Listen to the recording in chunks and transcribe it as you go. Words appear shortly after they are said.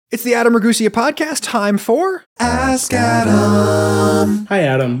It's the Adam Ragusea podcast. Time for Ask Adam. Hi,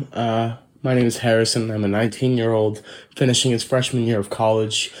 Adam. My name is Harrison. I'm a 19-year-old finishing his freshman year of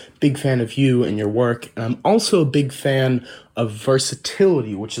college. Big fan of you and your work. And I'm also a big fan of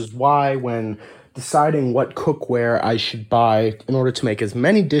versatility, which is why when deciding what cookware I should buy in order to make as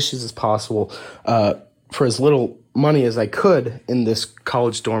many dishes as possible for as little money as I could in this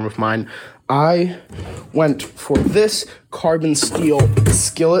college dorm of mine, I went for this carbon steel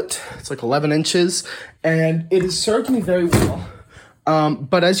skillet. It's like 11 inches, and it has served me very well.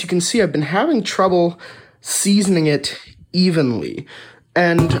 But as you can see, I've been having trouble seasoning it evenly.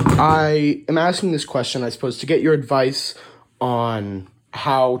 And I am asking this question, I suppose, to get your advice on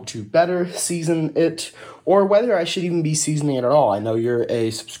how to better season it, or whether I should even be seasoning it at all. I know you're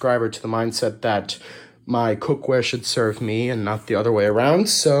a subscriber to the mindset that my cookware should serve me and not the other way around.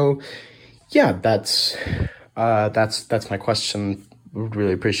 So yeah, that's my question. Would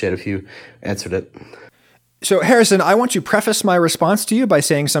really appreciate if you answered it. So Harrison, I want to preface my response to you by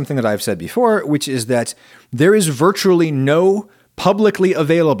saying something that I've said before, which is that there is virtually no publicly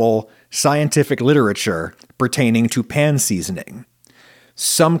available scientific literature pertaining to pan seasoning.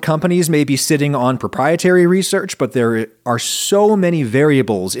 Some companies may be sitting on proprietary research, but there are so many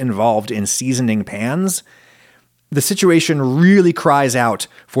variables involved in seasoning pans. The situation really cries out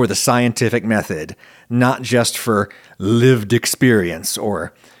for the scientific method, not just for lived experience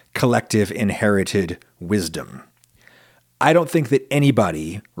or collective inherited wisdom. I don't think that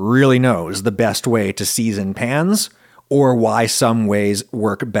anybody really knows the best way to season pans or why some ways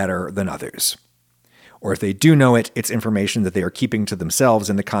work better than others. Or if they do know it, it's information that they are keeping to themselves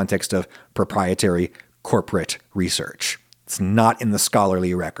in the context of proprietary corporate research. It's not in the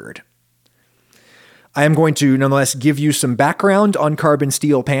scholarly record. I am going to nonetheless give you some background on carbon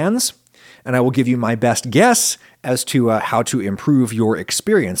steel pans, and I will give you my best guess as to how to improve your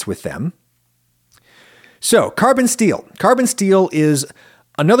experience with them. So, carbon steel. Carbon steel is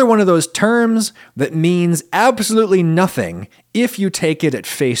another one of those terms that means absolutely nothing if you take it at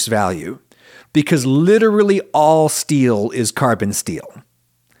face value, because literally all steel is carbon steel.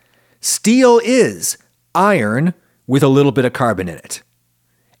 Steel is iron with a little bit of carbon in it.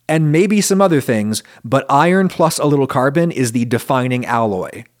 And maybe some other things, but iron plus a little carbon is the defining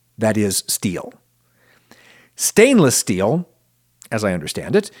alloy. That is steel. Stainless steel, as I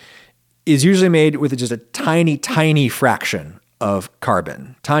understand it, is usually made with just a tiny, tiny fraction of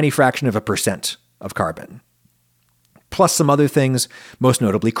carbon, tiny fraction of 1% of carbon, plus some other things, most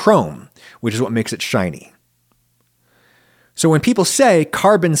notably chrome, which is what makes it shiny. So when people say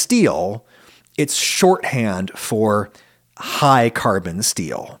carbon steel, it's shorthand for high carbon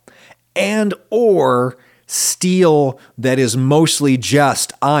steel, and or steel that is mostly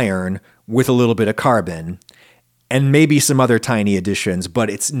just iron with a little bit of carbon, and maybe some other tiny additions, but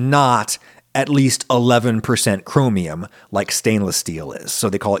it's not at least 11% chromium like stainless steel is. So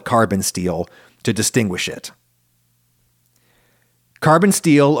they call it carbon steel to distinguish it. Carbon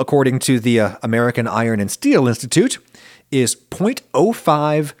steel, according to the American Iron and Steel Institute, is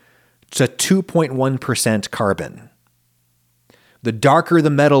 0.05 to 2.1% carbon. The darker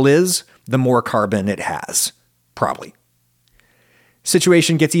the metal is, the more carbon it has, probably.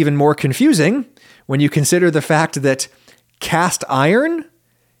 Situation gets even more confusing when you consider the fact that cast iron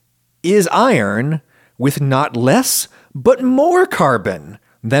is iron with not less, but more carbon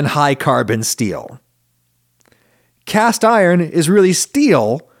than high carbon steel. Cast iron is really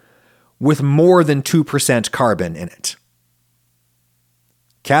steel with more than 2% carbon in it.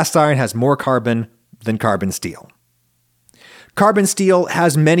 Cast iron has more carbon than carbon steel. Carbon steel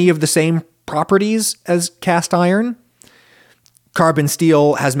has many of the same properties as cast iron. Carbon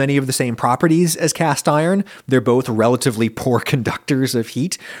steel has many of the same properties as cast iron. They're both relatively poor conductors of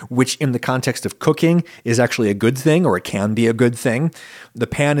heat, which in the context of cooking is actually a good thing, or it can be a good thing. The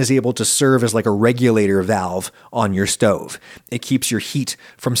pan is able to serve as like a regulator valve on your stove. It keeps your heat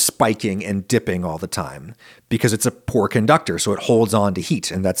from spiking and dipping all the time because it's a poor conductor, so it holds on to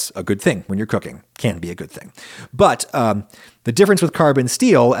heat, and that's a good thing when you're cooking. Can be a good thing. But the difference with carbon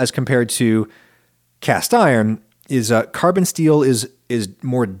steel as compared to cast iron is carbon steel is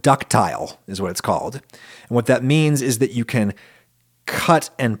more ductile, is what it's called. And what that means is that you can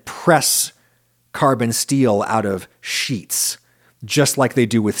cut and press carbon steel out of sheets, just like they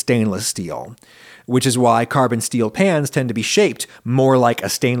do with stainless steel, which is why carbon steel pans tend to be shaped more like a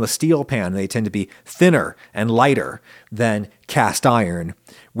stainless steel pan. They tend to be thinner and lighter than cast iron,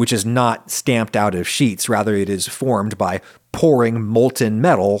 which is not stamped out of sheets. Rather, it is formed by pouring molten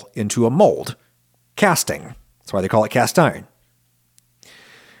metal into a mold, casting. That's why they call it cast iron.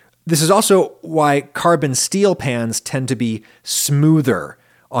 This is also why carbon steel pans tend to be smoother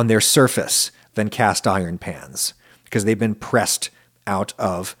on their surface than cast iron pans because they've been pressed out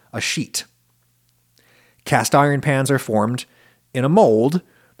of a sheet. Cast iron pans are formed in a mold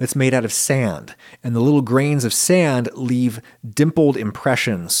that's made out of sand, and the little grains of sand leave dimpled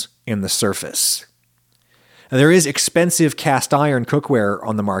impressions in the surface. Now, there is expensive cast iron cookware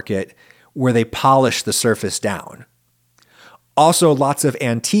on the market where they polish the surface down. Also, lots of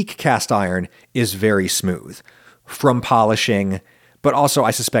antique cast iron is very smooth from polishing, but also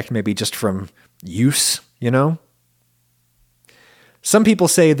I suspect maybe just from use, Some people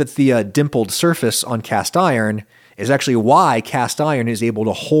say that the dimpled surface on cast iron is actually why cast iron is able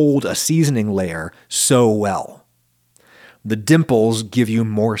to hold a seasoning layer so well. The dimples give you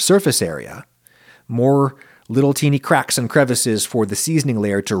more surface area, more little teeny cracks and crevices for the seasoning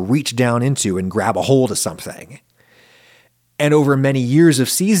layer to reach down into and grab a hold of something. And over many years of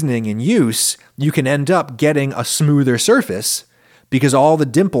seasoning and use, you can end up getting a smoother surface because all the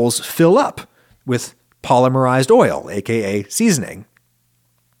dimples fill up with polymerized oil, aka seasoning.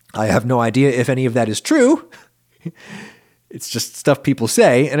 I have no idea if any of that is true. It's just stuff people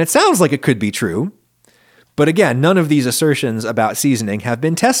say, and it sounds like it could be true. But again, none of these assertions about seasoning have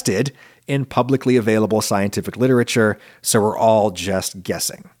been tested in publicly available scientific literature, so we're all just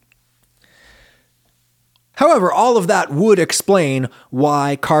guessing. However, all of that would explain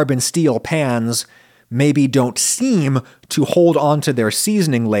why carbon steel pans maybe don't seem to hold onto their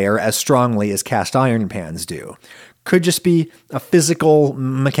seasoning layer as strongly as cast iron pans do. Could just be a physical,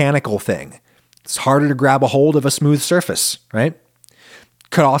 mechanical thing. It's harder to grab a hold of a smooth surface, right?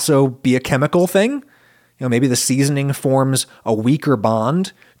 Could also be a chemical thing. Maybe the seasoning forms a weaker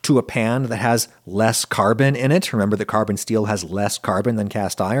bond to a pan that has less carbon in it. Remember that carbon steel has less carbon than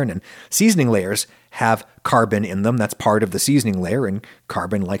cast iron, and seasoning layers have carbon in them. That's part of the seasoning layer, and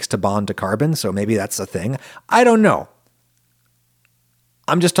carbon likes to bond to carbon, so maybe that's a thing. I don't know.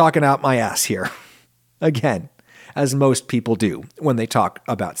 I'm just talking out my ass here. Again, as most people do when they talk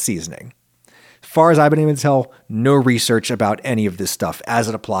about seasoning. As far as I've been able to tell, no research about any of this stuff as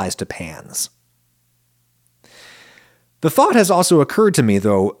it applies to pans. The thought has also occurred to me,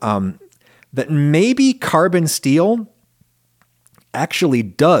 though, that maybe carbon steel actually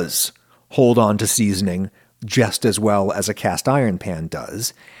does hold on to seasoning just as well as a cast iron pan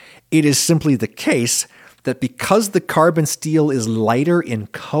does. It is simply the case that because the carbon steel is lighter in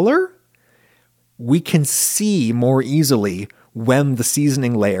color, we can see more easily when the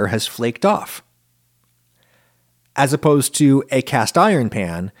seasoning layer has flaked off. As opposed to a cast iron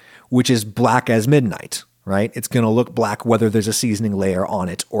pan, which is black as midnight. Right? It's going to look black whether there's a seasoning layer on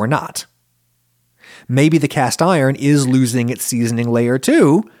it or not. Maybe the cast iron is losing its seasoning layer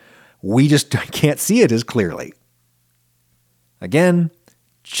too. We just can't see it as clearly. Again,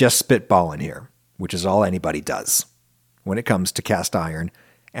 just spitballing here, which is all anybody does when it comes to cast iron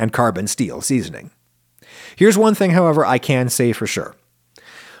and carbon steel seasoning. Here's one thing, however, I can say for sure.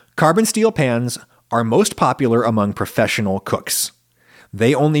 Carbon steel pans are most popular among professional cooks.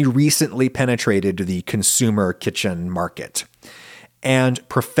 They only recently penetrated the consumer kitchen market. And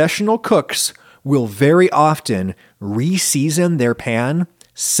professional cooks will very often re-season their pan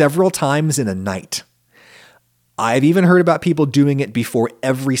several times in a night. I've even heard about people doing it before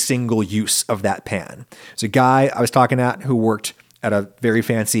every single use of that pan. There's a guy I was talking at who worked at a very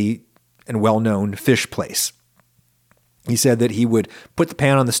fancy and well-known fish place. He said that he would put the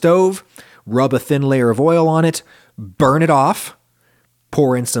pan on the stove, rub a thin layer of oil on it, burn it off,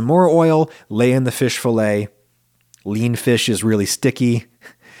 pour in some more oil, lay in the fish fillet. Lean fish is really sticky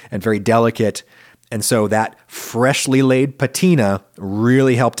and very delicate, and so that freshly laid patina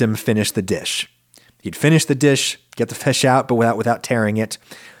really helped him finish the dish. He'd finish the dish, get the fish out, but without tearing it,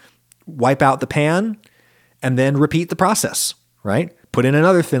 wipe out the pan, and then repeat the process, right? Put in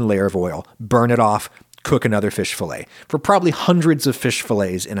another thin layer of oil, burn it off, cook another fish fillet for probably hundreds of fish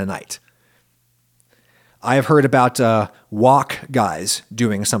fillets in a night. I have heard about wok guys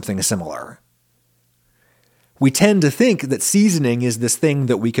doing something similar. We tend to think that seasoning is this thing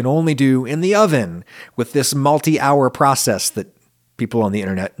that we can only do in the oven with this multi-hour process that people on the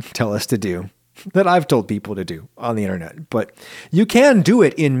internet tell us to do, that I've told people to do on the internet. But you can do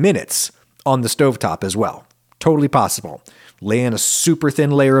it in minutes on the stovetop as well. Totally possible. Lay in a super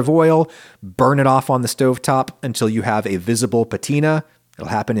thin layer of oil, burn it off on the stovetop until you have a visible patina. It'll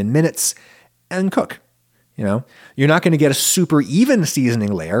happen in minutes, and cook. You're not going to get a super even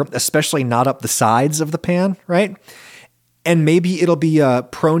seasoning layer, especially not up the sides of the pan, right? And maybe it'll be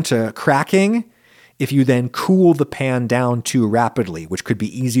prone to cracking if you then cool the pan down too rapidly, which could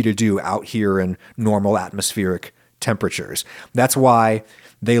be easy to do out here in normal atmospheric temperatures. That's why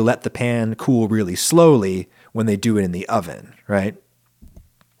they let the pan cool really slowly when they do it in the oven, right?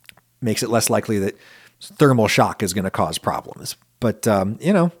 makes it less likely that thermal shock is going to cause problems. But,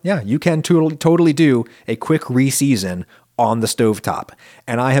 you can totally do a quick re-season on the stovetop.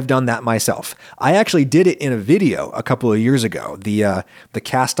 And I have done that myself. I actually did it in a video a couple of years ago. The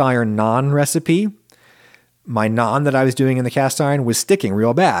cast iron naan recipe, my naan that I was doing in the cast iron was sticking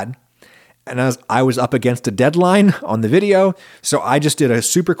real bad. And as I was up against a deadline on the video, so I just did a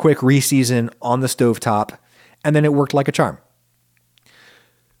super quick re-season on the stovetop, and then it worked like a charm.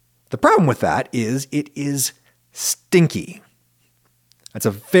 The problem with that is it is stinky. It's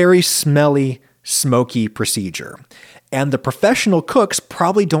a very smelly, smoky procedure. And the professional cooks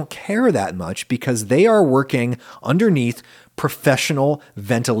probably don't care that much because they are working underneath professional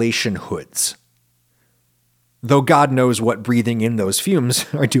ventilation hoods. Though God knows what breathing in those fumes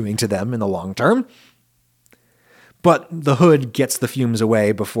are doing to them in the long term. But the hood gets the fumes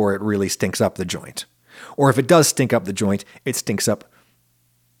away before it really stinks up the joint. Or if it does stink up the joint, it stinks up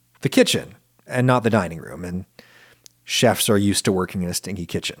the kitchen and not the dining room. And chefs are used to working in a stinky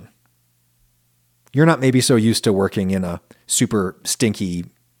kitchen. You're not maybe so used to working in a super stinky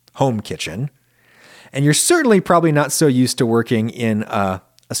home kitchen. And you're certainly probably not so used to working in a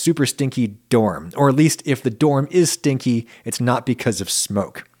super stinky dorm. Or at least if the dorm is stinky, it's not because of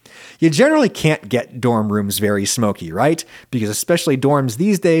smoke. You generally can't get dorm rooms very smoky, right? Because especially dorms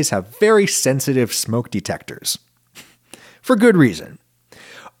these days have very sensitive smoke detectors. For good reason.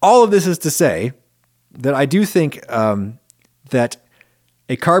 All of this is to say that I do think that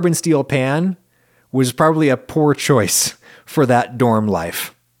a carbon steel pan was probably a poor choice for that dorm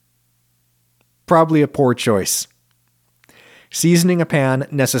life. Probably a poor choice. Seasoning a pan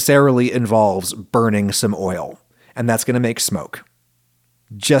necessarily involves burning some oil, and that's going to make smoke.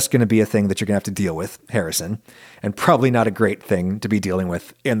 Just going to be a thing that you're going to have to deal with, Harrison, and probably not a great thing to be dealing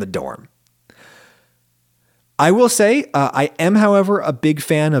with in the dorm. I will say, I am, however, a big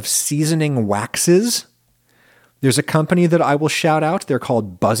fan of seasoning waxes. There's a company that I will shout out. They're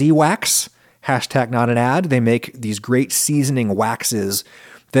called Buzzy Wax. Hashtag not an ad. They make these great seasoning waxes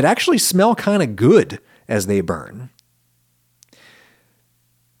that actually smell kind of good as they burn.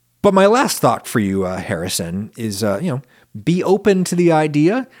 But my last thought for you, Harrison, is, be open to the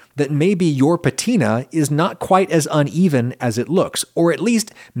idea that maybe your patina is not quite as uneven as it looks, or at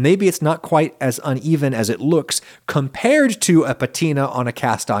least maybe it's not quite as uneven as it looks compared to a patina on a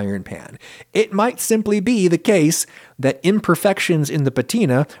cast iron pan. It might simply be the case that imperfections in the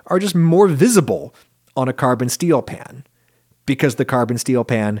patina are just more visible on a carbon steel pan because the carbon steel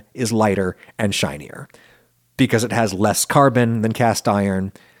pan is lighter and shinier, because it has less carbon than cast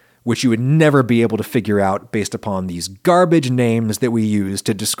iron, which you would never be able to figure out based upon these garbage names that we use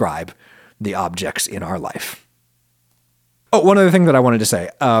to describe the objects in our life. Oh, one other thing that I wanted to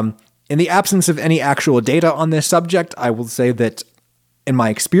say. In the absence of any actual data on this subject, I will say that in my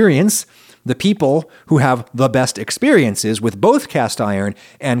experience, the people who have the best experiences with both cast iron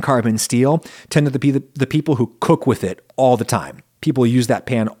and carbon steel tend to be the people who cook with it all the time. People use that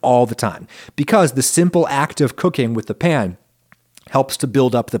pan all the time because the simple act of cooking with the pan helps to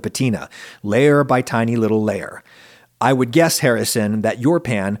build up the patina, layer by tiny little layer. I would guess, Harrison, that your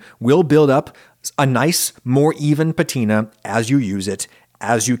pan will build up a nice, more even patina as you use it,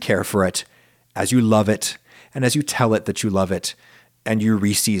 as you care for it, as you love it, and as you tell it that you love it, and you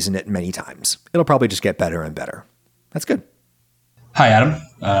re-season it many times. It'll probably just get better and better. That's good. Hi, Adam.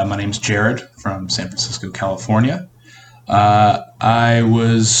 My name's Jared from San Francisco, California. I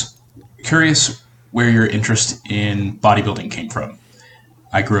was curious where your interest in bodybuilding came from.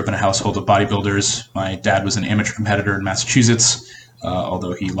 I grew up in a household of bodybuilders. My dad was an amateur competitor in Massachusetts,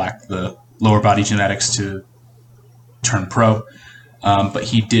 although he lacked the lower body genetics to turn pro. But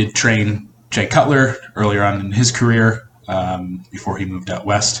he did train Jay Cutler earlier on in his career before he moved out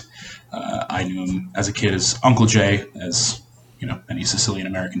west. I knew him as a kid as Uncle Jay, as many Sicilian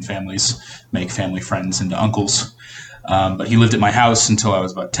American families make family friends into uncles. But he lived at my house until I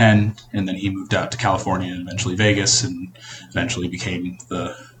was about 10, and then he moved out to California and eventually Vegas, and eventually became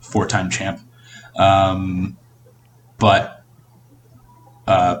the 4-time champ. But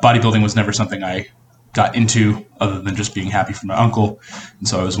bodybuilding was never something I got into other than just being happy for my uncle. And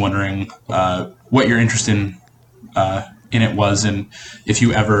so I was wondering what your interest in it was, and if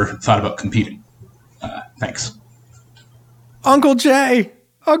you ever thought about competing. Thanks. Uncle Jay!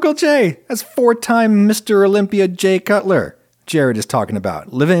 Uncle Jay! That's 4-time Mr. Olympia Jay Cutler Jared is talking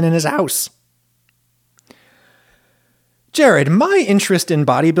about, living in his house. Jared, my interest in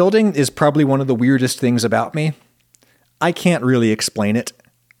bodybuilding is probably one of the weirdest things about me. I can't really explain it.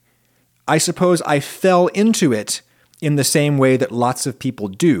 I suppose I fell into it in the same way that lots of people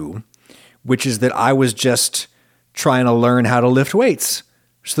do, which is that I was just trying to learn how to lift weights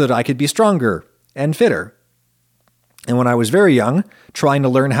so that I could be stronger and fitter. And when I was very young, trying to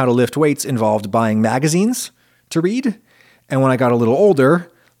learn how to lift weights involved buying magazines to read. And when I got a little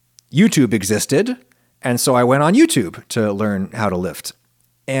older, YouTube existed. And so I went on YouTube to learn how to lift.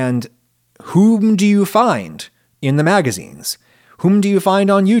 And whom do you find in the magazines? Whom do you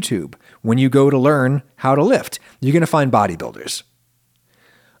find on YouTube when you go to learn how to lift? You're going to find bodybuilders.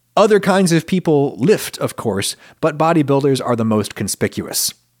 Other kinds of people lift, of course, but bodybuilders are the most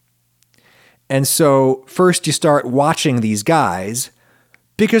conspicuous. And so first you start watching these guys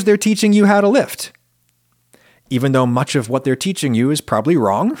because they're teaching you how to lift. Even though much of what they're teaching you is probably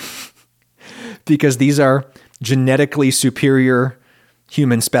wrong, because these are genetically superior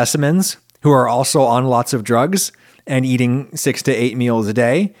human specimens who are also on lots of drugs and eating 6 to 8 meals a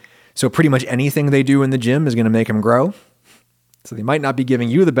day. So pretty much anything they do in the gym is going to make them grow. So they might not be giving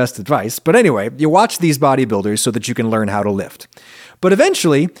you the best advice. But anyway, you watch these bodybuilders so that you can learn how to lift. But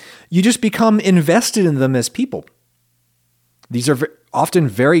eventually, you just become invested in them as people. These are often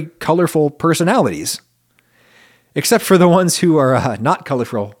very colorful personalities. Except for the ones who are not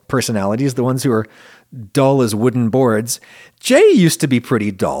colorful personalities, the ones who are dull as wooden boards. Jay used to be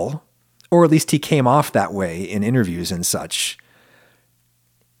pretty dull, or at least he came off that way in interviews and such.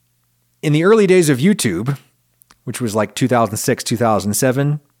 In the early days of YouTube, which was like 2006,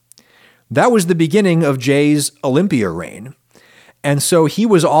 2007, that was the beginning of Jay's Olympia reign. And so he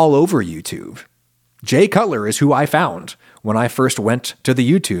was all over YouTube. Jay Cutler is who I found when I first went to the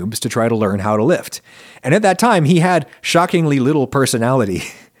YouTubes to try to learn how to lift. And at that time, he had shockingly little personality.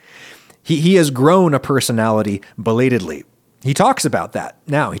 He has grown a personality belatedly. He talks about that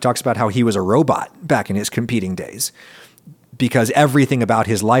now. He talks about how he was a robot back in his competing days because everything about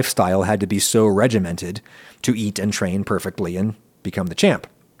his lifestyle had to be so regimented to eat and train perfectly and become the champ.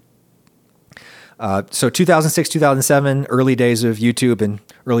 So 2006, 2007, early days of YouTube and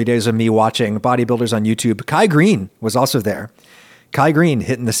early days of me watching bodybuilders on YouTube. Kai Green was also there. Kai Green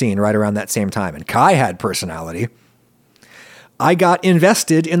hitting the scene right around that same time. And Kai had personality. I got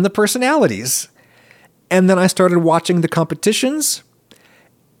invested in the personalities. And then I started watching the competitions.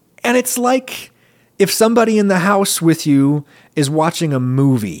 And it's like if somebody in the house with you is watching a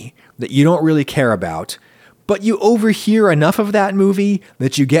movie that you don't really care about, but you overhear enough of that movie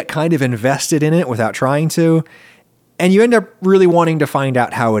that you get kind of invested in it without trying to, and you end up really wanting to find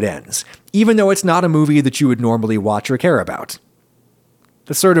out how it ends, even though it's not a movie that you would normally watch or care about.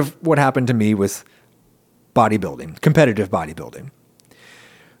 That's sort of what happened to me with bodybuilding, competitive bodybuilding.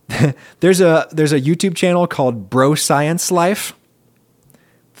 There's a YouTube channel called Bro Science Life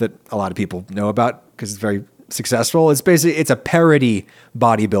that a lot of people know about because it's very successful. It's a parody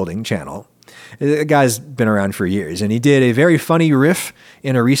bodybuilding channel. The guy's been around for years, and he did a very funny riff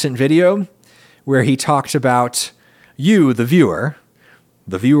in a recent video where he talked about you, the viewer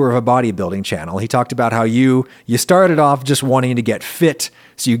of a bodybuilding channel. He talked about how you started off just wanting to get fit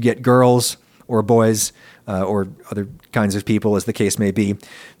so you get girls or boys or other kinds of people, as the case may be.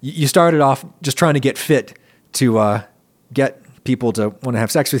 You started off just trying to get fit to get people to want to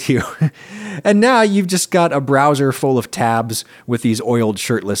have sex with you. And now you've just got a browser full of tabs with these oiled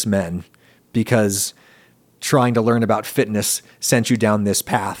shirtless men because trying to learn about fitness sent you down this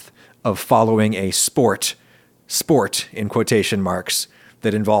path of following a sport in quotation marks,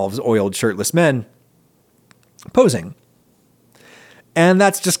 that involves oiled shirtless men posing. And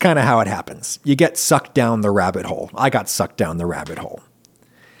that's just kind of how it happens. You get sucked down the rabbit hole. I got sucked down the rabbit hole.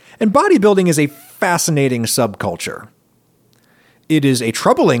 And bodybuilding is a fascinating subculture. It is a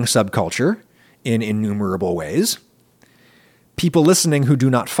troubling subculture in innumerable ways. People listening who do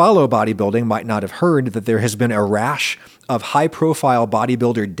not follow bodybuilding might not have heard that there has been a rash of high-profile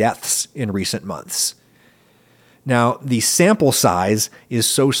bodybuilder deaths in recent months. Now, the sample size is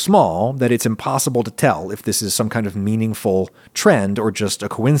so small that it's impossible to tell if this is some kind of meaningful trend or just a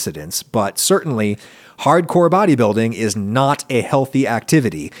coincidence, but certainly hardcore bodybuilding is not a healthy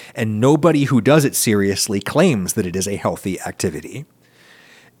activity, and nobody who does it seriously claims that it is a healthy activity.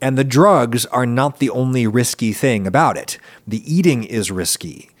 And the drugs are not the only risky thing about it. The eating is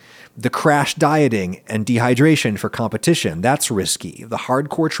risky. The crash dieting and dehydration for competition, that's risky. The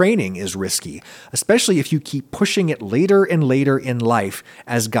hardcore training is risky, especially if you keep pushing it later and later in life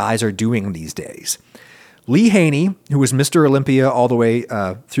as guys are doing these days. Lee Haney, who was Mr. Olympia all the way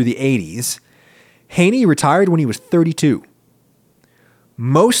through the 80s, Haney retired when he was 32.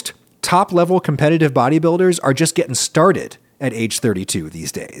 Most top-level competitive bodybuilders are just getting started at age 32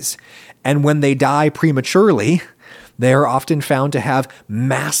 these days. And when they die prematurely, they are often found to have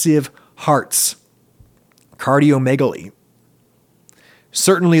massive hearts, cardiomegaly.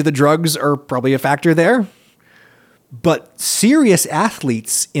 Certainly the drugs are probably a factor there, But serious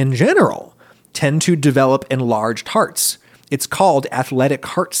athletes in general tend to develop enlarged hearts. It's called athletic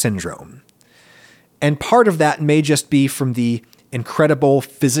heart syndrome. And part of that may just be from the incredible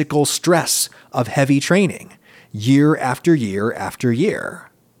physical stress of heavy training, year after year after year.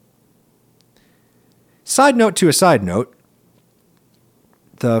 Side note to a side note,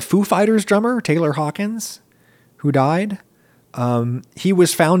 the Foo Fighters drummer, Taylor Hawkins, who died, he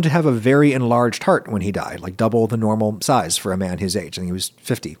was found to have a very enlarged heart when he died, like double the normal size for a man his age. I think he was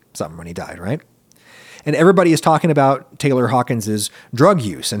 50-something when he died, right? And everybody is talking about Taylor Hawkins' drug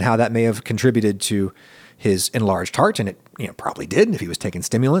use and how that may have contributed to his enlarged heart, and it probably did if he was taking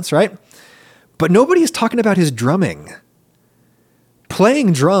stimulants, right? But nobody is talking about his drumming.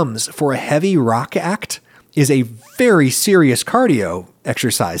 Playing drums for a heavy rock act is a very serious cardio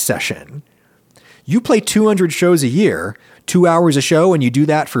exercise session. You play 200 shows a year, 2 hours a show, and you do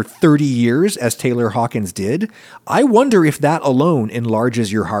that for 30 years, as Taylor Hawkins did. I wonder if that alone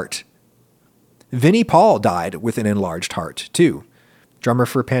enlarges your heart. Vinnie Paul died with an enlarged heart, too. Drummer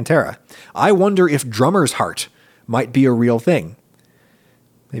for Pantera. I wonder if drummer's heart might be a real thing.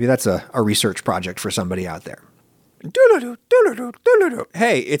 Maybe that's a research project for somebody out there.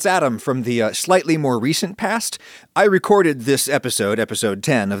 Hey, it's Adam from the slightly more recent past. I recorded this episode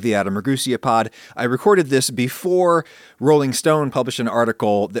 10 of the Adam Ragusea Pod. I recorded this before Rolling Stone published an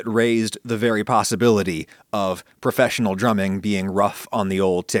article that raised the very possibility of professional drumming being rough on the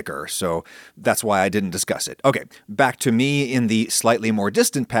old ticker, so that's why I didn't discuss it. Okay, back to me in the slightly more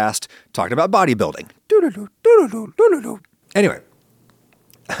distant past, talking about bodybuilding. Anyway.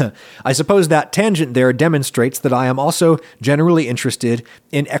 I suppose that tangent there demonstrates that I am also generally interested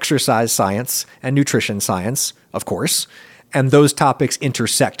in exercise science and nutrition science, of course, and those topics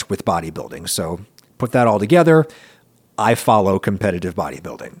intersect with bodybuilding. So put that all together, I follow competitive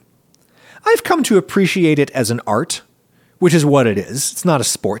bodybuilding. I've come to appreciate it as an art, which is what it is. It's not a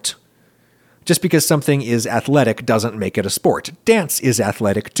sport. Just because something is athletic doesn't make it a sport. Dance is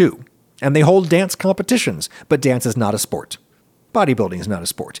athletic too, and they hold dance competitions, but dance is not a sport. Bodybuilding is not a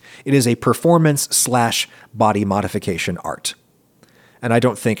sport. It is a performance/body modification art. And I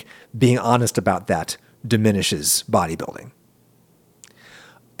don't think being honest about that diminishes bodybuilding.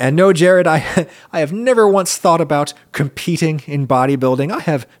 And no, Jared, I have never once thought about competing in bodybuilding. I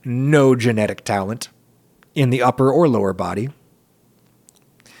have no genetic talent in the upper or lower body.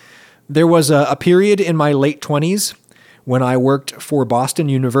 There was a period in my late 20s when I worked for Boston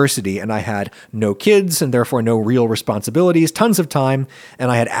University and I had no kids and therefore no real responsibilities, tons of time, and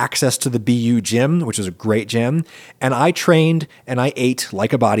I had access to the BU gym, which was a great gym, and I trained and I ate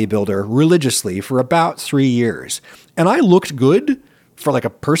like a bodybuilder religiously for about 3 years. And I looked good for like a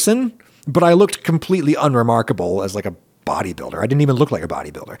person, but I looked completely unremarkable as like a bodybuilder. I didn't even look like a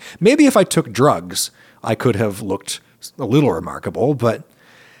bodybuilder. Maybe if I took drugs, I could have looked a little remarkable, but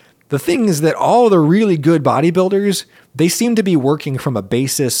the thing is that all the really good bodybuilders, they seem to be working from a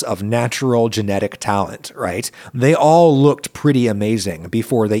basis of natural genetic talent, right? They all looked pretty amazing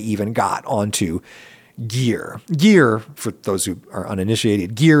before they even got onto gear. Gear, for those who are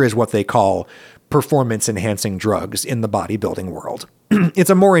uninitiated, gear is what they call performance-enhancing drugs in the bodybuilding world. It's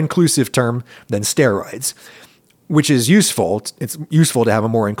a more inclusive term than steroids, which is useful. It's useful to have a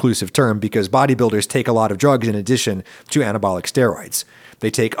more inclusive term because bodybuilders take a lot of drugs in addition to anabolic steroids. They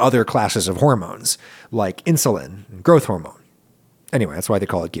take other classes of hormones, like insulin and growth hormone. Anyway, that's why they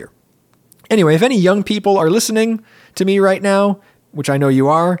call it gear. Anyway, if any young people are listening to me right now, which I know you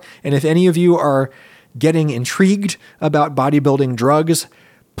are, and if any of you are getting intrigued about bodybuilding drugs,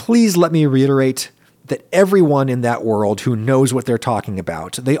 please let me reiterate that everyone in that world who knows what they're talking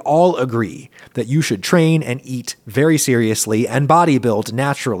about, they all agree that you should train and eat very seriously and bodybuild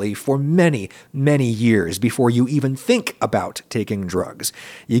naturally for many, many years before you even think about taking drugs.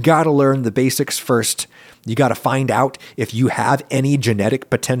 You gotta learn the basics first. You gotta find out if you have any genetic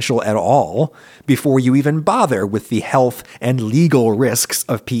potential at all before you even bother with the health and legal risks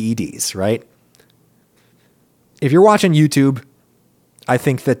of PEDs, right? If you're watching YouTube, I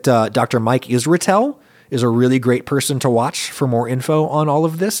think that Dr. Mike Israetel is a really great person to watch for more info on all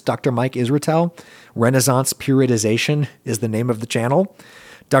of this. Dr. Mike Israetel, Renaissance Periodization is the name of the channel.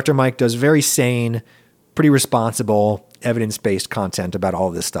 Dr. Mike does very sane, pretty responsible, evidence-based content about all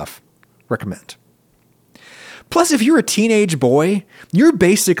of this stuff. Recommend. Plus, if you're a teenage boy, you're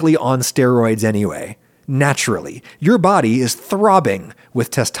basically on steroids anyway. Naturally, your body is throbbing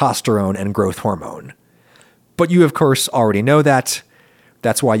with testosterone and growth hormone. But you, of course, already know that.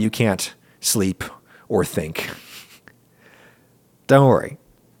 That's why you can't sleep or think. Don't worry.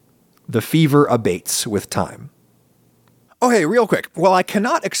 The fever abates with time. Oh, hey, real quick. While I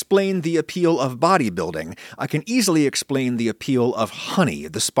cannot explain the appeal of bodybuilding, I can easily explain the appeal of Honey,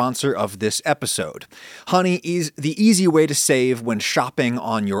 the sponsor of this episode. Honey is the easy way to save when shopping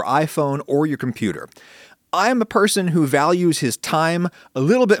on your iPhone or your computer. I am a person who values his time a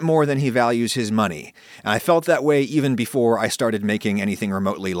little bit more than he values his money. And I felt that way even before I started making anything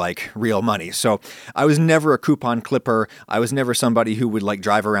remotely like real money. So I was never a coupon clipper. I was never somebody who would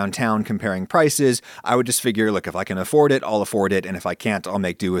drive around town comparing prices. I would just figure, look, if I can afford it, I'll afford it. And if I can't, I'll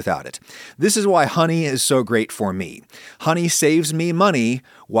make do without it. This is why Honey is so great for me. Honey saves me money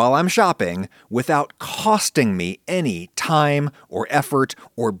while I'm shopping without costing me any time or effort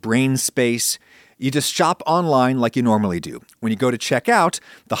or brain space. You just shop online like you normally do. When you go to checkout,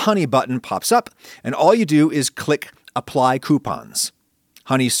 the Honey button pops up, and all you do is click Apply Coupons.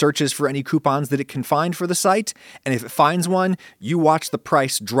 Honey searches for any coupons that it can find for the site, and if it finds one, you watch the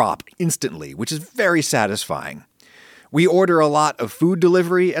price drop instantly, which is very satisfying. We order a lot of food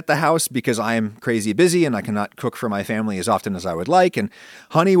delivery at the house because I am crazy busy and I cannot cook for my family as often as I would like, and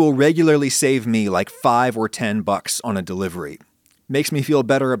Honey will regularly save me like $5 or $10 on a delivery. Makes me feel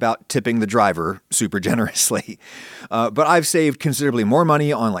better about tipping the driver super generously. But I've saved considerably more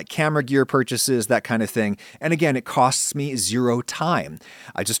money on camera gear purchases, that kind of thing. And again, it costs me zero time.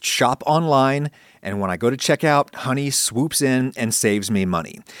 I just shop online, and when I go to checkout, Honey swoops in and saves me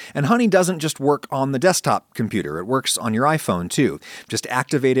money. And Honey doesn't just work on the desktop computer. It works on your iPhone too. Just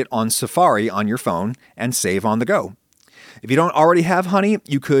activate it on Safari on your phone and save on the go. If you don't already have Honey,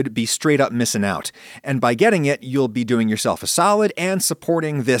 you could be straight up missing out. And by getting it, you'll be doing yourself a solid and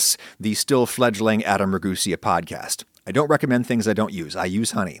supporting the still fledgling Adam Ragusea podcast. I don't recommend things I don't use. I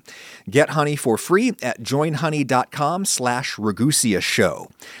use Honey. Get Honey for free at joinhoney.com/Ragusea show.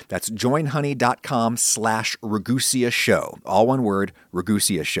 That's joinhoney.com/Ragusea show. All one word,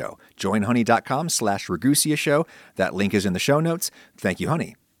 Ragusea show. Joinhoney.com/Ragusea show. That link is in the show notes. Thank you,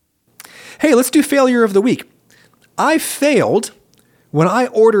 Honey. Hey, let's do failure of the week. I failed when I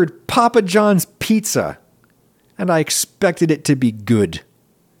ordered Papa John's pizza, and I expected it to be good.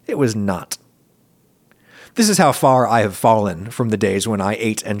 It was not. This is how far I have fallen from the days when I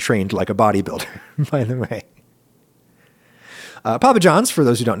ate and trained like a bodybuilder, by the way. Papa John's, for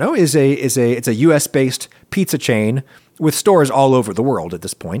those who don't know, it's a US-based pizza chain with stores all over the world at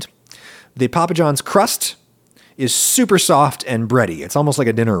this point. The Papa John's crust is super soft and bready. It's almost like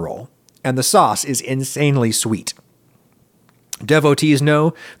a dinner roll. And the sauce is insanely sweet. Devotees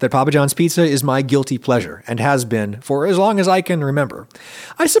know that Papa John's pizza is my guilty pleasure and has been for as long as I can remember.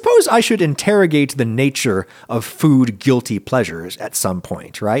 I suppose I should interrogate the nature of food guilty pleasures at some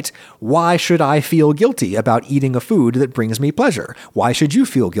point, right? Why should I feel guilty about eating a food that brings me pleasure? Why should you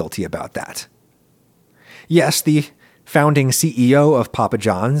feel guilty about that? Yes, the founding CEO of Papa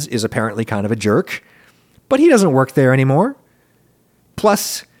John's is apparently kind of a jerk, but he doesn't work there anymore.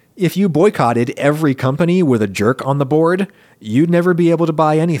 Plus, if you boycotted every company with a jerk on the board, you'd never be able to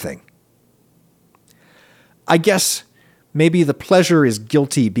buy anything. I guess maybe the pleasure is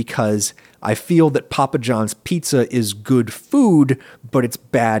guilty because I feel that Papa John's pizza is good food, but it's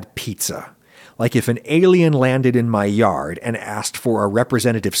bad pizza. Like if an alien landed in my yard and asked for a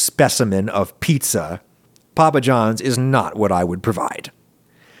representative specimen of pizza, Papa John's is not what I would provide.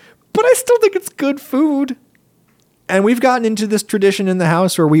 But I still think it's good food. And we've gotten into this tradition in the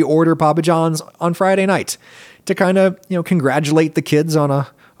house where we order Papa John's on Friday night to kind of, congratulate the kids on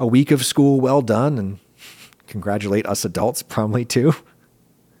a week of school well done and congratulate us adults probably too.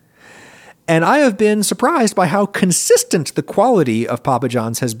 And I have been surprised by how consistent the quality of Papa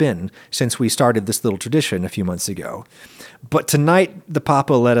John's has been since we started this little tradition a few months ago. But tonight, the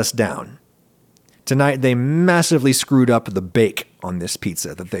Papa let us down. Tonight, they massively screwed up the bake on this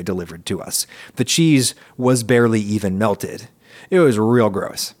pizza that they delivered to us. The cheese was barely even melted. It was real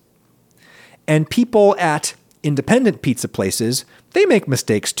gross. And people at independent pizza places, they make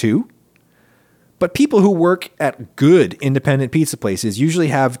mistakes too. But people who work at good independent pizza places usually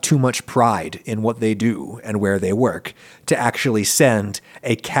have too much pride in what they do and where they work to actually send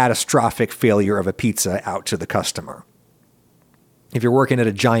a catastrophic failure of a pizza out to the customer. If you're working at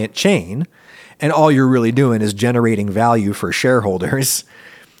a giant chain, and all you're really doing is generating value for shareholders,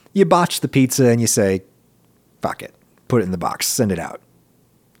 you botch the pizza and you say, fuck it, put it in the box, send it out.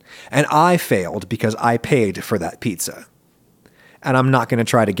 And I failed because I paid for that pizza. And I'm not going to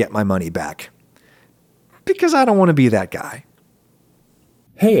try to get my money back. Because I don't want to be that guy.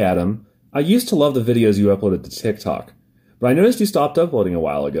 Hey Adam, I used to love the videos you uploaded to TikTok, but I noticed you stopped uploading a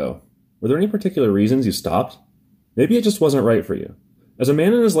while ago. Were there any particular reasons you stopped? Maybe it just wasn't right for you. As a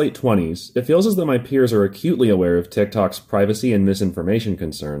man in his late 20s, it feels as though my peers are acutely aware of TikTok's privacy and misinformation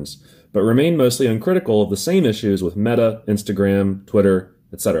concerns, but remain mostly uncritical of the same issues with Meta, Instagram, Twitter,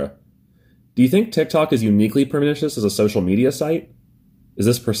 etc. Do you think TikTok is uniquely pernicious as a social media site? Is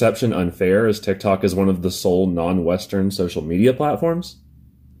this perception unfair as TikTok is one of the sole non-Western social media platforms?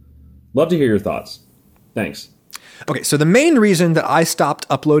 Love to hear your thoughts. Thanks. Okay, so the main reason that I stopped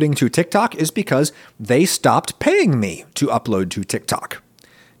uploading to TikTok is because they stopped paying me to upload to TikTok.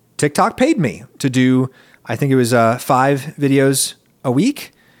 TikTok paid me to do, I think it was 5 videos a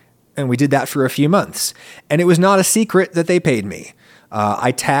week, and we did that for a few months. And it was not a secret that they paid me.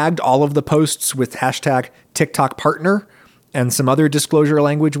 I tagged all of the posts with hashtag TikTok partner, and some other disclosure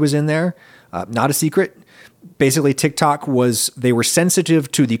language was in there. Not a secret. Basically, TikTok they were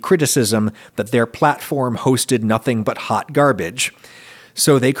sensitive to the criticism that their platform hosted nothing but hot garbage.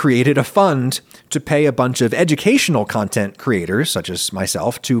 So they created a fund to pay a bunch of educational content creators, such as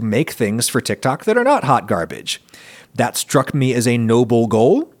myself, to make things for TikTok that are not hot garbage. That struck me as a noble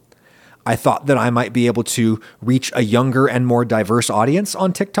goal. I thought that I might be able to reach a younger and more diverse audience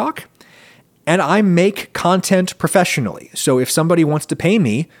on TikTok. And I make content professionally. So if somebody wants to pay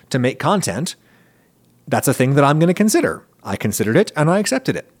me to make content, that's a thing that I'm going to consider. I considered it and I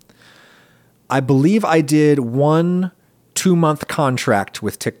accepted it. I believe I did 1 2-month contract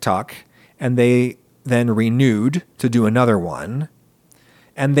with TikTok, and they then renewed to do another one,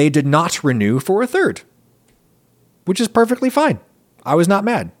 and they did not renew for a third, which is perfectly fine. I was not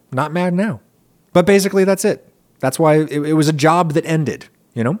mad. Not mad now. But basically that's it. That's why it was a job that ended,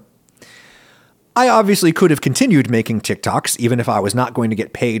 you know? I obviously could have continued making TikToks, even if I was not going to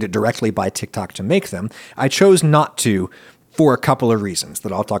get paid directly by TikTok to make them. I chose not to for a couple of reasons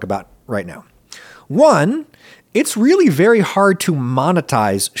that I'll talk about right now. One, it's really very hard to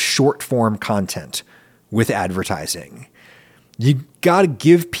monetize short-form content with advertising. You got to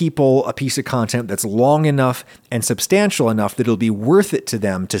give people a piece of content that's long enough and substantial enough that it'll be worth it to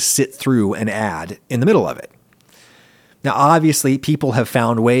them to sit through an ad in the middle of it. Now, obviously, people have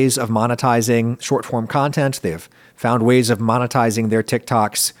found ways of monetizing short-form content. They've found ways of monetizing their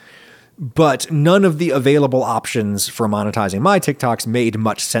TikToks, but none of the available options for monetizing my TikToks made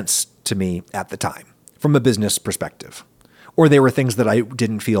much sense to me at the time from a business perspective, or they were things that I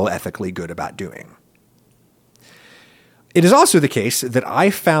didn't feel ethically good about doing. It is also the case that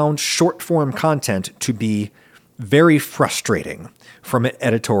I found short-form content to be very frustrating from an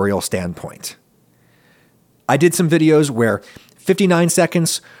editorial standpoint. I did some videos where 59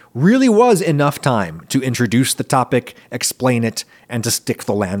 seconds really was enough time to introduce the topic, explain it, and to stick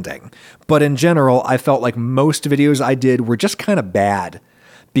the landing. But in general, I felt like most videos I did were just kind of bad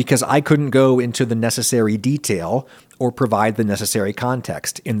because I couldn't go into the necessary detail or provide the necessary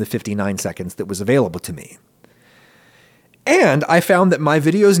context in the 59 seconds that was available to me. And I found that my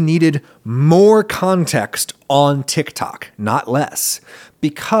videos needed more context on TikTok, not less,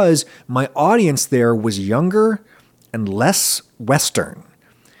 because my audience there was younger and less Western.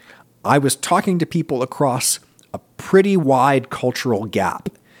 I was talking to people across a pretty wide cultural gap,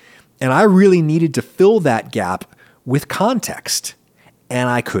 and I really needed to fill that gap with context, and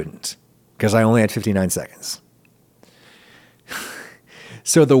I couldn't because I only had 59 seconds.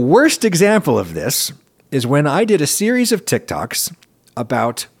 So the worst example of this is when I did a series of TikToks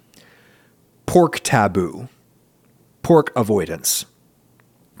about pork taboo, pork avoidance,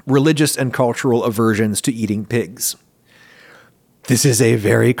 religious and cultural aversions to eating pigs. This is a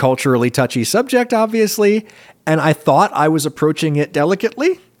very culturally touchy subject, obviously, and I thought I was approaching it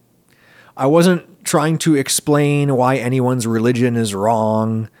delicately. I wasn't trying to explain why anyone's religion is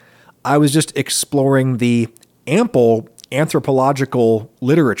wrong. I was just exploring the ample anthropological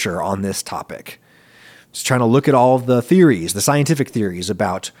literature on this topic. Just trying to look at all of the theories, the scientific theories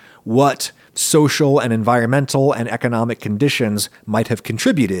about what social and environmental and economic conditions might have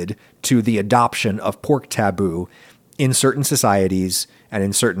contributed to the adoption of pork taboo in certain societies and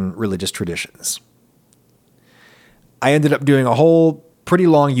in certain religious traditions. I ended up doing a whole pretty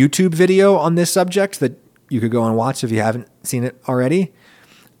long YouTube video on this subject that you could go and watch if you haven't seen it already.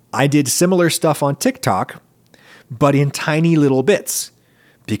 I did similar stuff on TikTok, but in tiny little bits,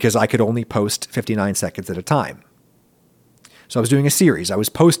 because I could only post 59 seconds at a time. So I was doing a series. I was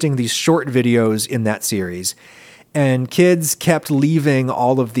posting these short videos in that series, and kids kept leaving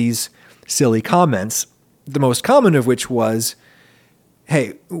all of these silly comments, the most common of which was,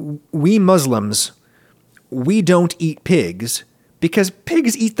 hey, we Muslims, we don't eat pigs because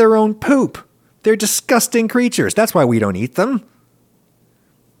pigs eat their own poop. They're disgusting creatures. That's why we don't eat them.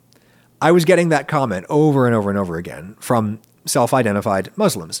 I was getting that comment over and over and over again from self-identified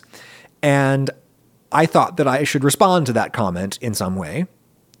Muslims. And I thought that I should respond to that comment in some way.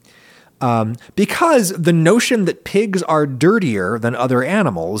 Because the notion that pigs are dirtier than other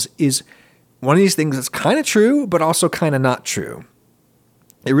animals is one of these things that's kind of true, but also kind of not true.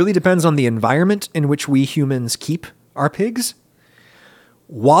 It really depends on the environment in which we humans keep our pigs.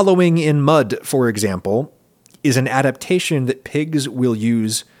 Wallowing in mud, for example, is an adaptation that pigs will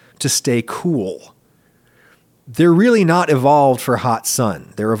use to stay cool. They're really not evolved for hot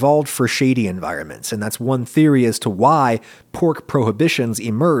sun. They're evolved for shady environments, and that's one theory as to why pork prohibitions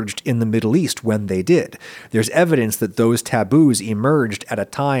emerged in the Middle East when they did. There's evidence that those taboos emerged at a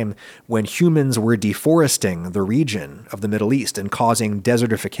time when humans were deforesting the region of the Middle East and causing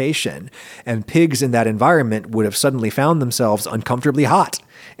desertification, and pigs in that environment would have suddenly found themselves uncomfortably hot,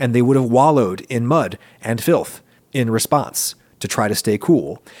 and they would have wallowed in mud and filth in response to try to stay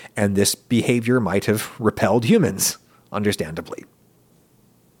cool, and this behavior might have repelled humans, understandably.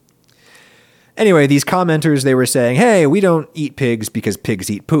 Anyway, these commenters, they were saying, hey, we don't eat pigs because pigs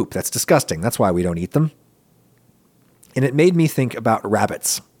eat poop. That's disgusting. That's why we don't eat them. And it made me think about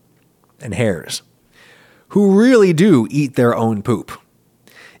rabbits and hares, who really do eat their own poop.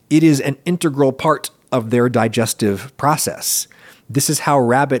 It is an integral part of their digestive process. This is how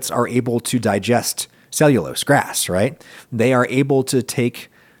rabbits are able to digest cellulose, grass, right? They are able to take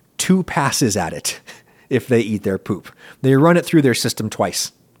 2 passes at it if they eat their poop. They run it through their system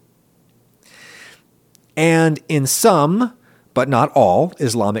twice. And in some, but not all,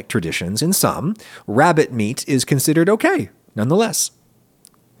 Islamic traditions, in some, rabbit meat is considered okay, nonetheless.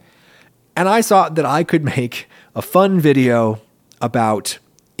 And I thought that I could make a fun video about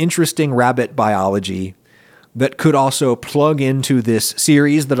interesting rabbit biology that could also plug into this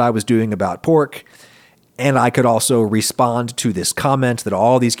series that I was doing about pork. And I could also respond to this comment that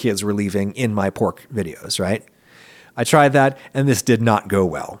all these kids were leaving in my pork videos, right? I tried that, and this did not go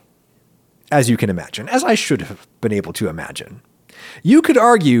well, as you can imagine, as I should have been able to imagine. You could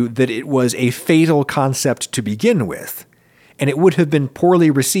argue that it was a fatal concept to begin with, and it would have been poorly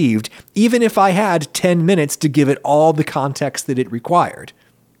received even if I had 10 minutes to give it all the context that it required.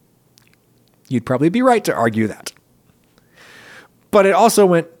 You'd probably be right to argue that. But it also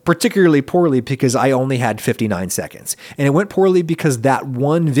went particularly poorly because I only had 59 seconds. And it went poorly because that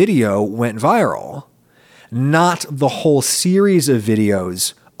one video went viral, not the whole series of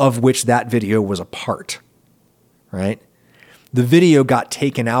videos of which that video was a part, right? The video got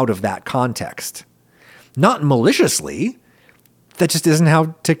taken out of that context. Not maliciously. That just isn't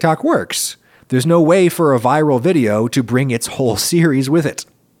how TikTok works. There's no way for a viral video to bring its whole series with it.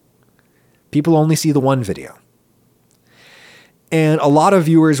 People only see the one video. And a lot of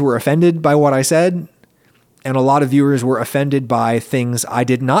viewers were offended by what I said, and a lot of viewers were offended by things I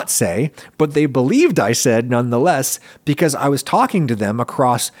did not say, but they believed I said nonetheless because I was talking to them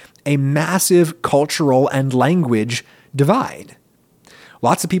across a massive cultural and language divide.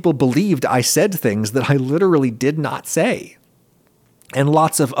 Lots of people believed I said things that I literally did not say. And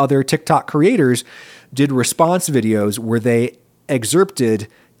lots of other TikTok creators did response videos where they excerpted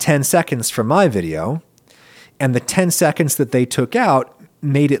 10 seconds from my video, and the 10 seconds that they took out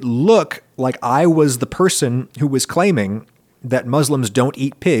made it look like I was the person who was claiming that Muslims don't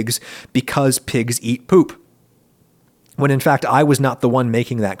eat pigs because pigs eat poop. When in fact, I was not the one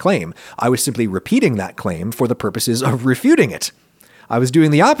making that claim. I was simply repeating that claim for the purposes of refuting it. I was doing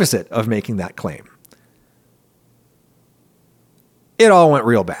the opposite of making that claim. It all went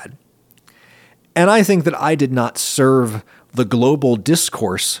real bad. And I think that I did not serve the global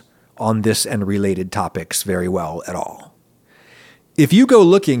discourse on this and related topics very well at all. If you go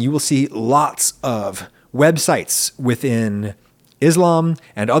looking, you will see lots of websites within Islam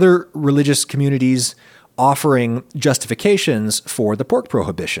and other religious communities offering justifications for the pork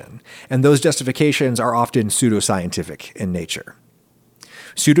prohibition. And those justifications are often pseudoscientific in nature.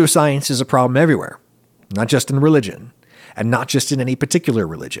 Pseudoscience is a problem everywhere, not just in religion. And not just in any particular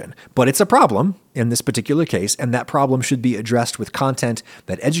religion. But it's a problem in this particular case, and that problem should be addressed with content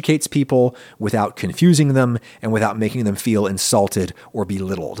that educates people without confusing them and without making them feel insulted or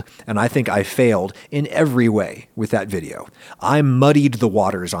belittled. And I think I failed in every way with that video. I muddied the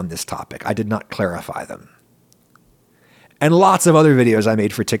waters on this topic. I did not clarify them. And lots of other videos I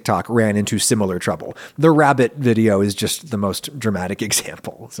made for TikTok ran into similar trouble. The rabbit video is just the most dramatic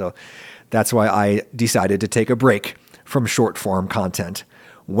example. So that's why I decided to take a break from short-form content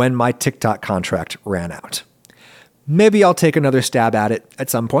when my TikTok contract ran out. Maybe I'll take another stab at it at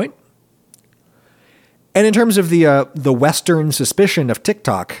some point. And in terms of the Western suspicion of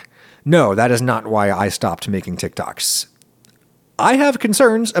TikTok, no, that is not why I stopped making TikToks. I have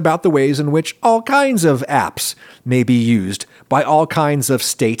concerns about the ways in which all kinds of apps may be used by all kinds of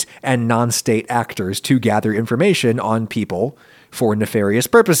state and non-state actors to gather information on people for nefarious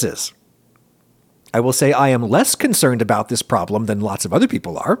purposes. I will say I am less concerned about this problem than lots of other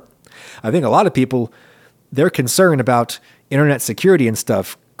people are. I think a lot of people, their concern about internet security and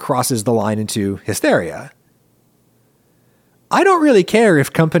stuff crosses the line into hysteria. I don't really care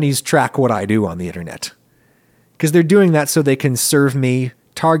if companies track what I do on the internet, because they're doing that so they can serve me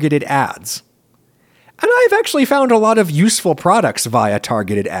targeted ads. And I've actually found a lot of useful products via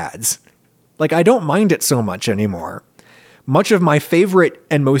targeted ads. Like, I don't mind it so much anymore. Much of my favorite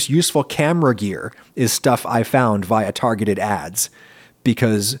and most useful camera gear is stuff I found via targeted ads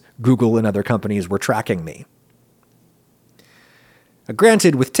because Google and other companies were tracking me.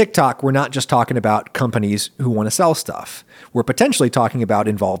 Granted, with TikTok, we're not just talking about companies who want to sell stuff. We're potentially talking about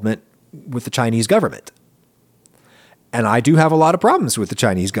involvement with the Chinese government. And I do have a lot of problems with the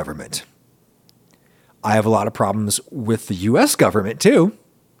Chinese government. I have a lot of problems with the US government, too.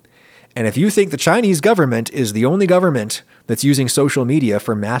 And if you think the Chinese government is the only government that's using social media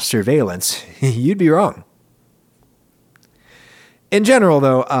for mass surveillance, you'd be wrong. In general,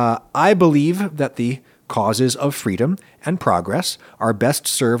 though, I believe that the causes of freedom and progress are best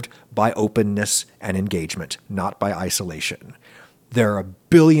served by openness and engagement, not by isolation. There are a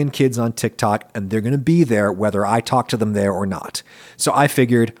billion kids on TikTok, and they're going to be there whether I talk to them there or not. So I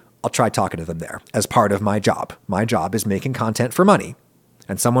figured I'll try talking to them there as part of my job. My job is making content for money.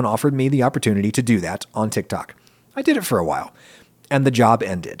 And someone offered me the opportunity to do that on TikTok. I did it for a while, and the job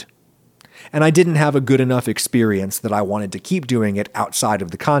ended. And I didn't have a good enough experience that I wanted to keep doing it outside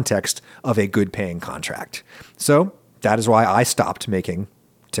of the context of a good paying contract. So that is why I stopped making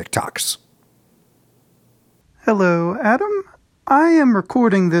TikToks. Hello, Adam. I am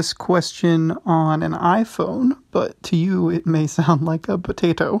recording this question on an iPhone, but to you it may sound like a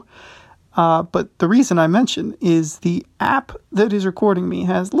potato. But the reason I mention is the app that is recording me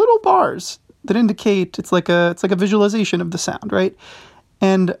has little bars that indicate it's like a visualization of the sound, right?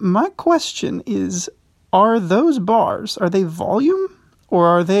 And my question is, are those bars, are they volume or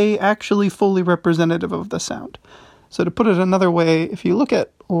are they actually fully representative of the sound? So to put it another way, if you look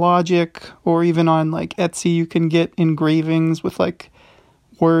at Logic or even on like Etsy, you can get engravings with like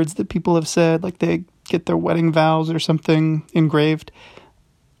words that people have said, like they get their wedding vows or something engraved.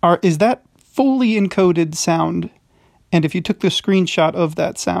 Is that fully encoded sound? And if you took the screenshot of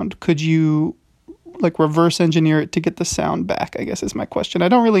that sound, could you like reverse engineer it to get the sound back, I guess is my question. I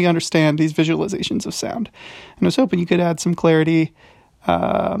don't really understand these visualizations of sound. And I was hoping you could add some clarity.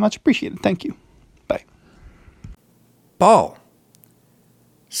 Much appreciated. Thank you. Bye. Paul,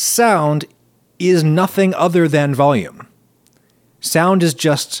 sound is nothing other than volume. Sound is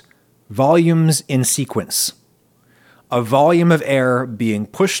just volumes in sequence. A volume of air being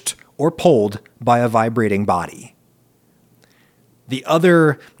pushed or pulled by a vibrating body. The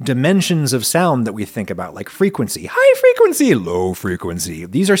other dimensions of sound that we think about, like frequency, high frequency, low frequency,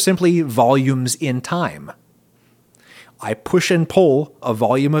 these are simply volumes in time. I push and pull a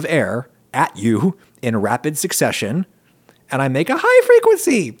volume of air at you in rapid succession, and I make a high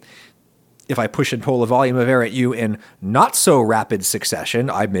frequency. If I push and pull a volume of air at you in not so rapid succession,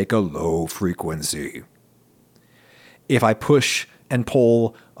 I make a low frequency. If I push and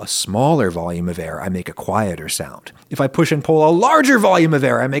pull a smaller volume of air, I make a quieter sound. If I push and pull a larger volume of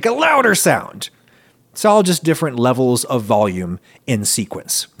air, I make a louder sound. It's all just different levels of volume in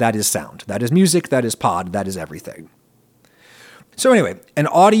sequence. That is sound. That is music. That is pod. That is everything. So anyway, an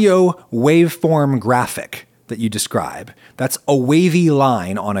audio waveform graphic that you describe, that's a wavy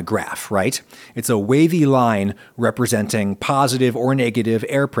line on a graph, right? It's a wavy line representing positive or negative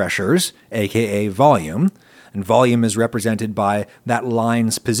air pressures, aka volume. And volume is represented by that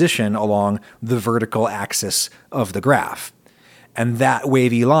line's position along the vertical axis of the graph. And that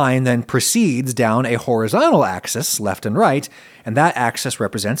wavy line then proceeds down a horizontal axis, left and right, and that axis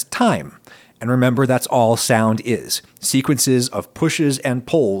represents time. And remember, that's all sound is. Sequences of pushes and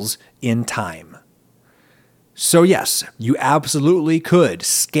pulls in time. So yes, you absolutely could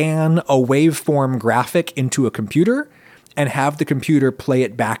scan a waveform graphic into a computer and have the computer play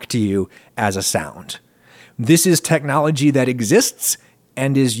it back to you as a sound. This is technology that exists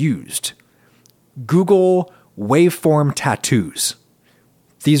and is used. Google waveform tattoos.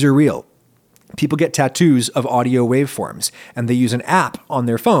 These are real. People get tattoos of audio waveforms, and they use an app on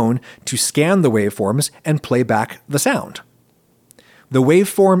their phone to scan the waveforms and play back the sound. The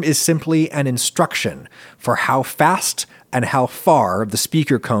waveform is simply an instruction for how fast and how far the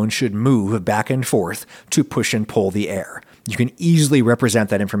speaker cone should move back and forth to push and pull the air. You can easily represent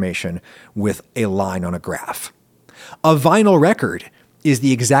that information with a line on a graph. A vinyl record is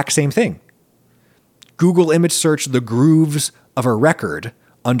the exact same thing. Google image search the grooves of a record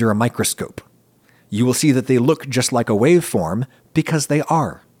under a microscope. You will see that they look just like a waveform because they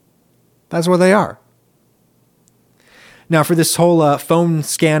are. That's what they are. Now, for this whole phone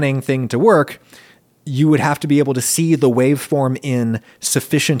scanning thing to work, you would have to be able to see the waveform in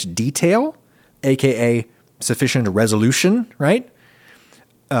sufficient detail, aka sufficient resolution, right?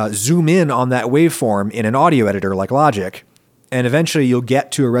 Zoom in on that waveform in an audio editor like Logic, and eventually you'll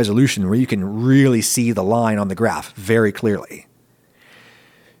get to a resolution where you can really see the line on the graph very clearly.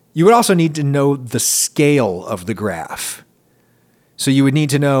 You would also need to know the scale of the graph. So you would need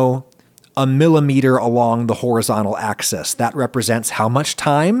to know a millimeter along the horizontal axis. That represents how much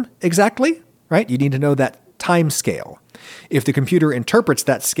time exactly, right? You need to know that time scale. If the computer interprets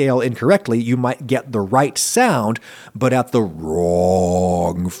that scale incorrectly, you might get the right sound, but at the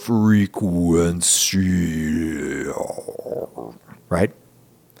wrong frequency, right?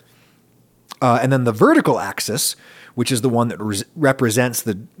 And then the vertical axis, which is the one that represents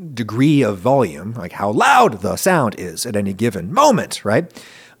the degree of volume, like how loud the sound is at any given moment, right?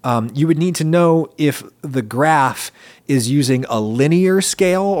 You would need to know if the graph is using a linear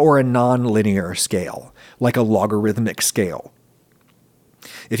scale or a non-linear scale, like a logarithmic scale.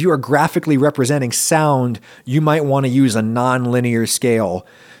 If you are graphically representing sound, you might want to use a non-linear scale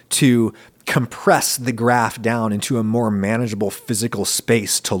to compress the graph down into a more manageable physical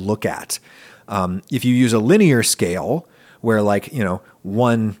space to look at. If you use a linear scale, where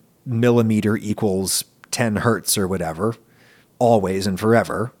 1 millimeter equals 10 hertz or whatever, always and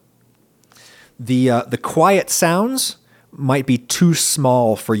forever, the quiet sounds might be too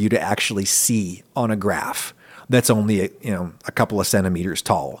small for you to actually see on a graph that's only a couple of centimeters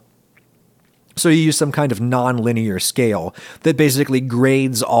tall. So you use some kind of non-linear scale that basically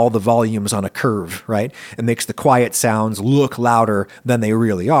grades all the volumes on a curve, right? It makes the quiet sounds look louder than they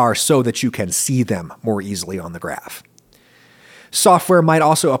really are so that you can see them more easily on the graph. Software might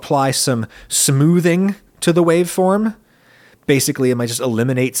also apply some smoothing to the waveform. Basically, it might just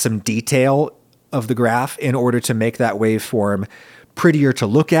eliminate some detail of the graph in order to make that waveform prettier to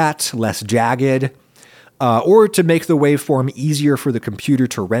look at, less jagged, or to make the waveform easier for the computer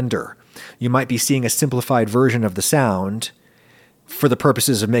to render. You might be seeing a simplified version of the sound for the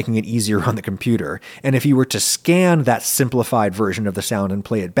purposes of making it easier on the computer. And if you were to scan that simplified version of the sound and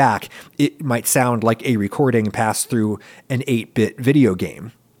play it back, it might sound like a recording passed through an 8-bit video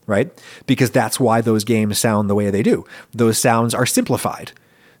game, right? Because that's why those games sound the way they do. Those sounds are simplified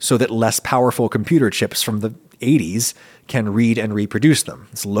so that less powerful computer chips from the 80s can read and reproduce them.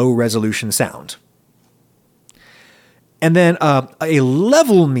 It's low resolution sound. And then a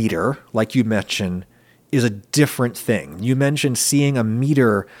level meter, like you mentioned, is a different thing. You mentioned seeing a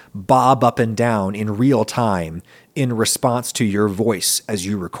meter bob up and down in real time in response to your voice as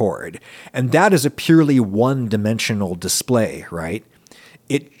you record. And that is a purely one-dimensional display, right?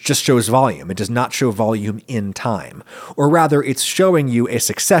 It just shows volume. It does not show volume in time. Or rather, it's showing you a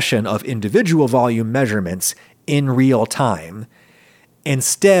succession of individual volume measurements in real time,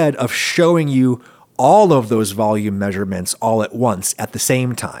 instead of showing you all of those volume measurements all at once at the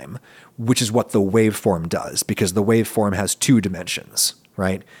same time, which is what the waveform does, because the waveform has two dimensions,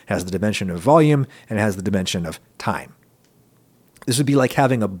 right? It has the dimension of volume and it has the dimension of time. This would be like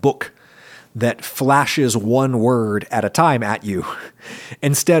having a book that flashes one word at a time at you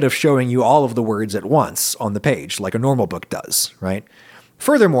instead of showing you all of the words at once on the page like a normal book does, right?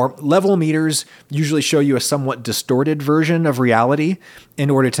 Furthermore, level meters usually show you a somewhat distorted version of reality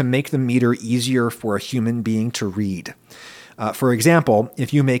in order to make the meter easier for a human being to read. For example,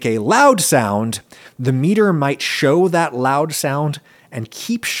 if you make a loud sound, the meter might show that loud sound and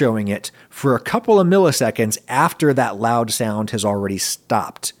keep showing it for a couple of milliseconds after that loud sound has already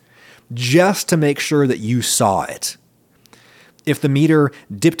stopped, just to make sure that you saw it. If the meter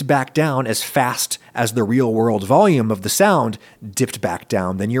dipped back down as fast as the real-world volume of the sound dipped back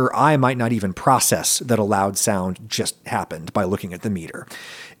down, then your eye might not even process that a loud sound just happened by looking at the meter.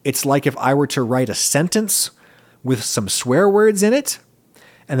 It's like if I were to write a sentence with some swear words in it,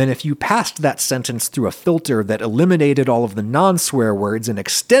 and then if you passed that sentence through a filter that eliminated all of the non-swear words and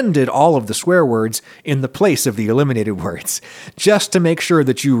extended all of the swear words in the place of the eliminated words, just to make sure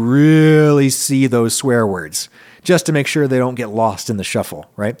that you really see those swear words, just to make sure they don't get lost in the shuffle,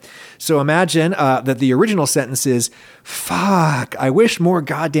 right? So imagine that the original sentence is, fuck, I wish more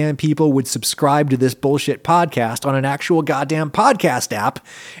goddamn people would subscribe to this bullshit podcast on an actual goddamn podcast app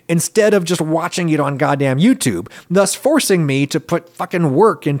instead of just watching it on goddamn YouTube, thus forcing me to put fucking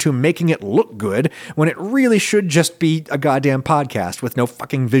work into making it look good when it really should just be a goddamn podcast with no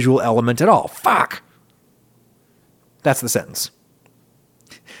fucking visual element at all. Fuck! That's the sentence.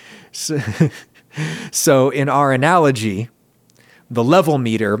 So in our analogy, the level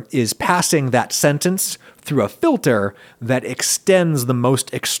meter is passing that sentence through a filter that extends the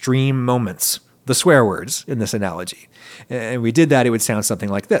most extreme moments the swear words in this analogy. And we did that, it would sound something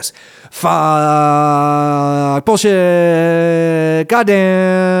like this. Fuck, bullshit,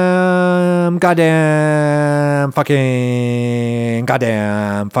 goddamn, goddamn,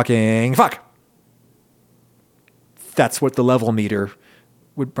 fucking, fuck. That's what the level meter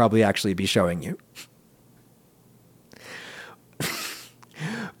would probably actually be showing you.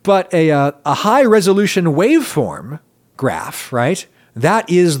 But a high resolution waveform graph, right? That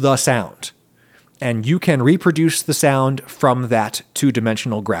is the sound. And you can reproduce the sound from that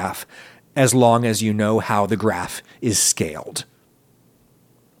two-dimensional graph as long as you know how the graph is scaled.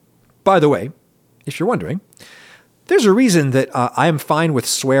 By the way, if you're wondering, there's a reason that I am fine with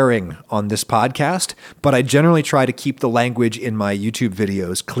swearing on this podcast, but I generally try to keep the language in my YouTube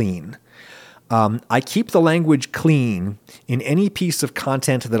videos clean. I keep the language clean in any piece of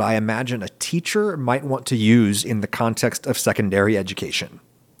content that I imagine a teacher might want to use in the context of secondary education.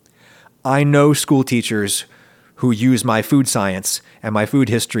 I know school teachers who use my food science and my food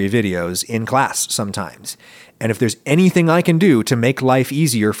history videos in class sometimes. And if there's anything I can do to make life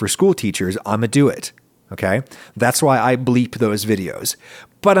easier for school teachers, I'm going to do it. Okay? That's why I bleep those videos.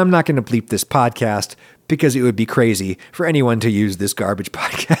 But I'm not going to bleep this podcast because it would be crazy for anyone to use this garbage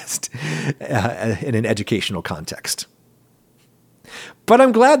podcast in an educational context. But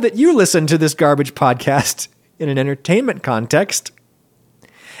I'm glad that you listen to this garbage podcast in an entertainment context.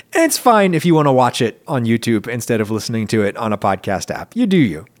 And it's fine if you want to watch it on YouTube instead of listening to it on a podcast app. You do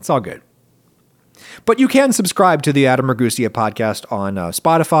you. It's all good. But you can subscribe to the Adam Ragusea podcast on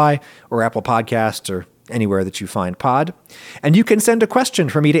Spotify or Apple Podcasts or anywhere that you find pod. And you can send a question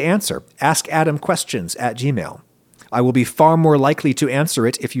for me to answer. AskAdamQuestions@gmail.com. I will be far more likely to answer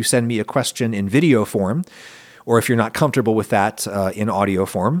it if you send me a question in video form, or if you're not comfortable with that in audio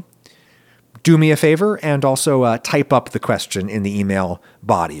form. Do me a favor and also type up the question in the email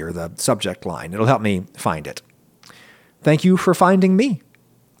body or the subject line. It'll help me find it. Thank you for finding me.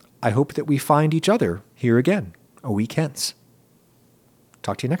 I hope that we find each other here again a week hence.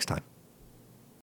 Talk to you next time.